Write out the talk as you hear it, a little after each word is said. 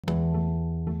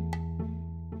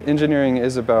Engineering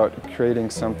is about creating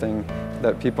something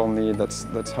that people need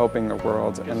that's helping the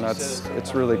world, and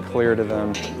it's really clear to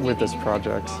them with this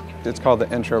project. It's called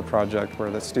the Intro Project, where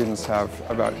the students have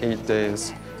about 8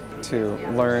 days to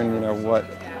learn, what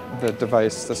the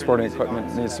device, the sporting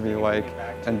equipment needs to be like,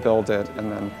 and build it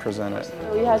and then present it.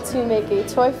 We had to make a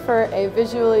toy for a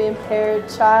visually impaired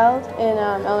child in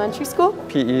elementary school.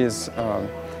 PE is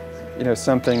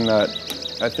something that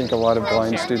I think a lot of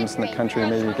blind students in the country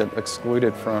maybe get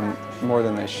excluded from more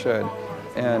than they should.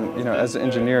 And as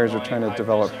engineers, we're trying to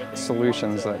develop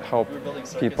solutions that help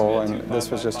people, and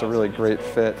this was just a really great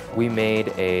fit. We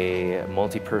made a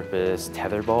multi-purpose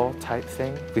tetherball type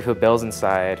thing. We put bells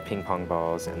inside ping pong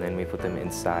balls, and then we put them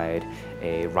inside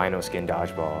a rhino skin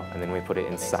dodgeball, and then we put it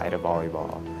inside a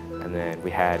volleyball, and then we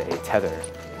had a tether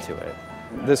to it.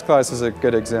 This class is a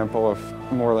good example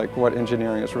of more like what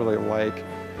engineering is really like.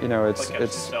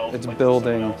 It's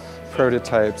building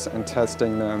prototypes and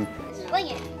testing them.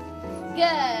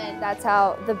 Good. That's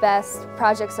how the best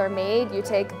projects are made. You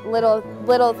take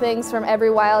little things from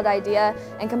every wild idea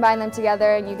and combine them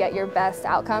together, and you get your best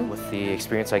outcome. With the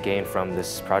experience I gained from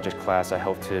this project class, I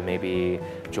hope to maybe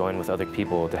join with other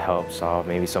people to help solve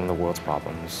maybe some of the world's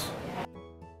problems.